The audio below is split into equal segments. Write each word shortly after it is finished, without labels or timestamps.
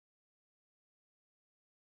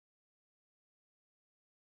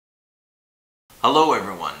Hello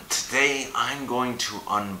everyone, today I'm going to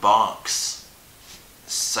unbox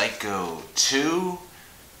Psycho 2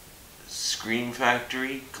 Scream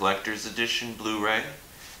Factory Collector's Edition Blu-ray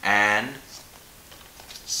and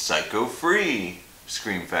Psycho Free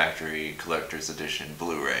Scream Factory Collector's Edition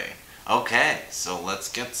Blu-ray. Okay, so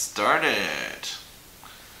let's get started.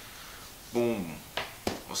 Boom.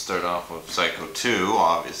 We'll start off with Psycho 2,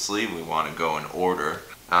 obviously. We want to go in order.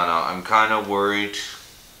 I'm kind of worried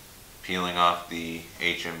peeling off the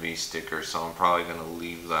HMV sticker, so I'm probably going to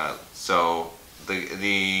leave that. So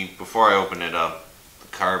before I open it up, the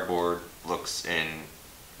cardboard looks in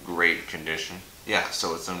great condition. Yeah,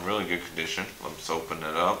 so it's in really good condition. Let's open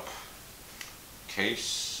it up.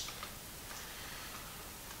 Case.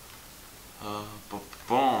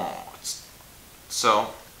 Boom. So,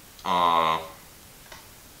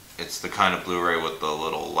 it's the kind of Blu-ray with the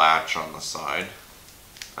little latch on the side,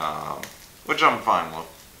 which I'm fine with.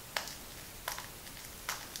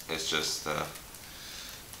 It's just a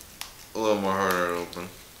little more harder to open.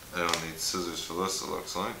 I don't need scissors for this, it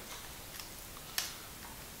looks like.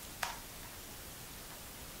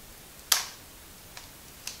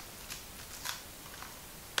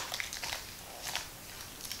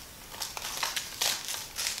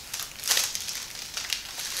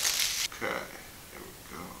 Okay, here we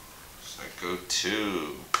go. Psycho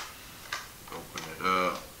 2. Open it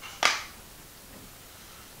up.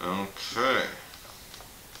 Okay.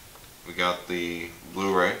 We got the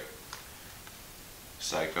Blu-ray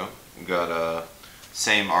Psycho. We got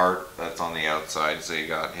same art that's on the outside, so you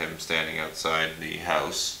got him standing outside the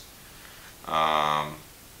house.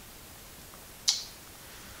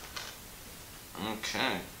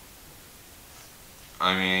 Okay.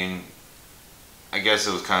 I mean, I guess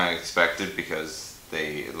it was kind of expected because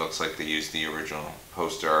it looks like they used the original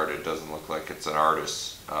poster art. It doesn't look like it's an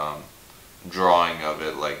artist's drawing of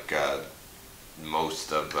it like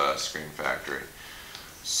most of Scream Factory.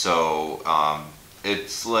 So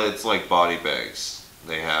it's like body bags.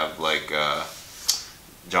 They have like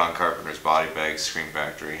John Carpenter's body bags. Scream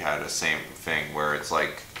Factory had the same thing where it's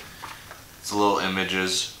little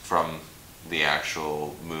images from the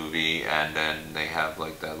actual movie, and then they have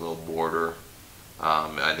like that little border.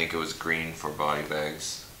 I think it was green for body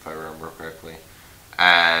bags, if I remember correctly.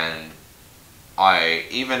 And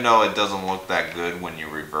even though it doesn't look that good when you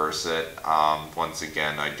reverse it, once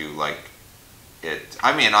again, I do like it.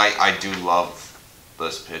 I mean, I do love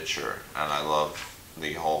this picture, and I love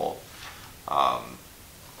the whole,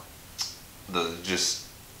 just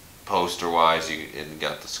poster-wise, it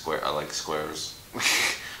got the square. I like squares.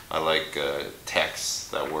 I like text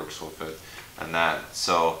that works with it, and that.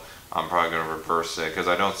 So I'm probably going to reverse it, because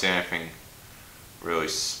I don't see anything really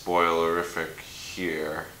spoilerific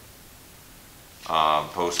here.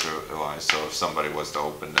 Poster wise, so if somebody was to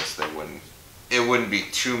open this, it wouldn't be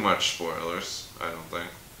too much spoilers, I don't think.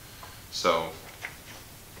 So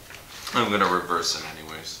I'm gonna reverse it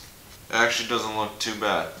anyways. It actually doesn't look too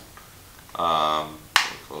bad. Let me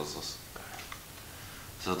close this.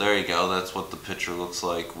 So there you go, that's what the picture looks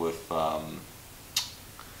like with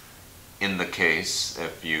in the case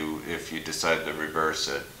if you decide to reverse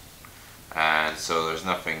it. And so there's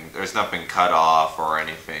nothing cut off or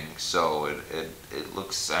anything, so it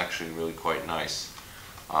looks actually really quite nice.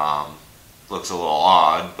 Looks a little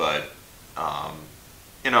odd, but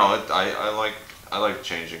you know, I like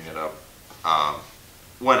changing it up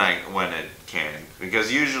when it can, because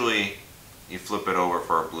usually you flip it over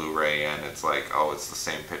for a Blu-ray and it's like, oh, it's the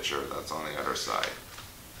same picture that's on the other side.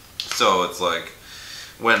 So it's like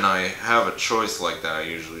when I have a choice like that, I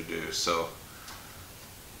usually do. So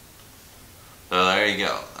there you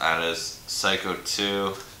go. That is Psycho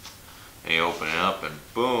 2. And you open it up and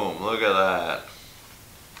boom, look at that.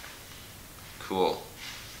 Cool.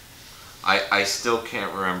 I still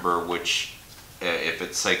can't remember which, if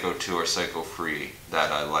it's Psycho 2 or Psycho 3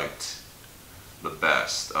 that I liked the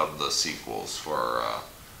best of the sequels for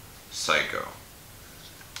Psycho.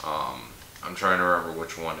 I'm trying to remember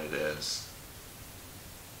which one it is.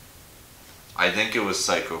 I think it was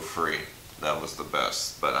Psycho 3. That was the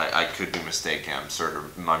best, but I could be mistaken.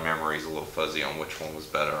 My memory's a little fuzzy on which one was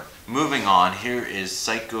better. Moving on, here is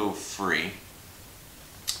Psycho 3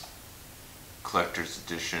 Collector's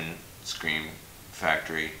Edition Scream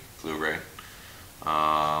Factory Blu-ray.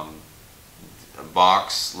 The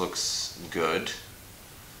box looks good.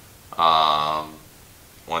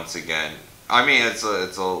 Once again, I mean, it's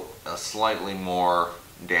a slightly more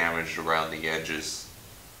damaged around the edges.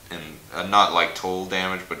 And not like total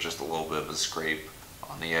damage, but just a little bit of a scrape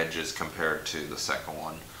on the edges compared to the second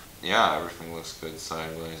one. Yeah, everything looks good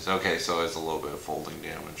sideways. Okay, so there's a little bit of folding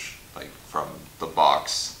damage, like from the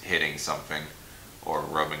box hitting something. or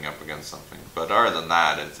rubbing up against something. But other than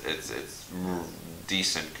that, it's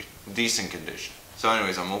decent condition. So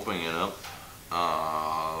anyways, I'm opening it up.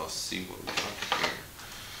 Let's see what we got here.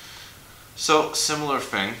 So similar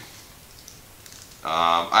thing.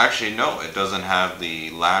 Actually, no, it doesn't have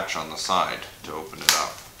the latch on the side to open it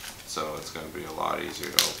up. So it's going to be a lot easier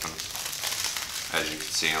to open. As you can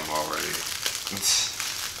see, I'm already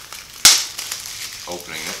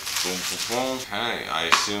opening it. Boom, boom, boom. Okay, I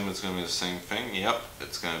assume it's going to be the same thing. Yep,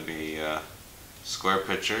 it's going to be square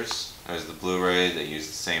pictures. There's the Blu-ray. They use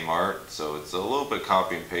the same art, so it's a little bit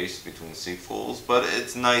copy and paste between sequels, but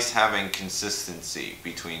it's nice having consistency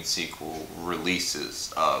between sequel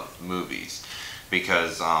releases of movies,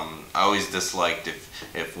 because I always disliked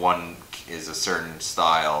if one is a certain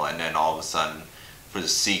style and then all of a sudden for the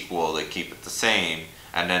sequel they keep it the same,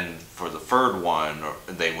 and then for the third one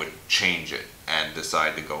they would change it and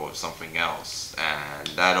decide to go with something else, and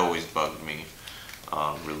that always bugged me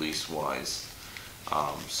release wise.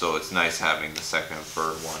 So it's nice having the second and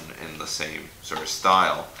third one in the same sort of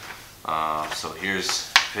style. So here's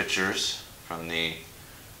pictures from the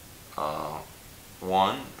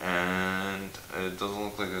one, and it doesn't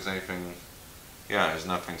look like there's anything, yeah, there's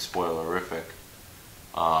nothing spoilerific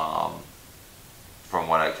from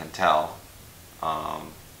what I can tell. I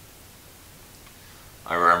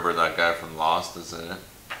remember that guy from Lost is in it,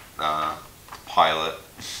 pilot.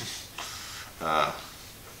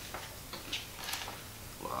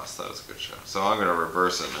 Lost, that was a good show. So I'm going to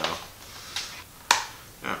reverse it now.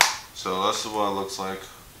 Yeah, so this is what it looks like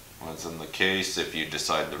when it's in the case if you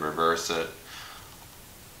decide to reverse it.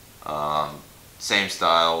 Same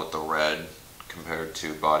style with the red compared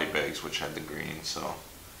to Body Bags, which had the green, so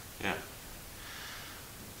yeah.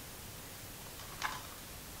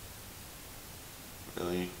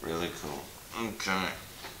 Really, really cool. Okay,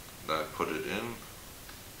 I put it in.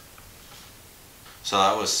 So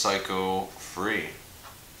that was Psycho 3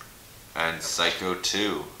 and Psycho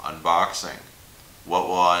 2 unboxing. What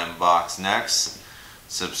will I unbox next?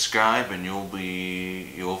 Subscribe and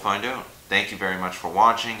you'll find out. Thank you very much for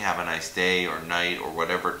watching. Have a nice day or night or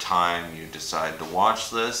whatever time you decide to watch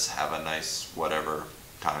this. Have a nice whatever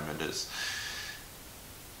time it is.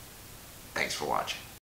 Thanks for watching.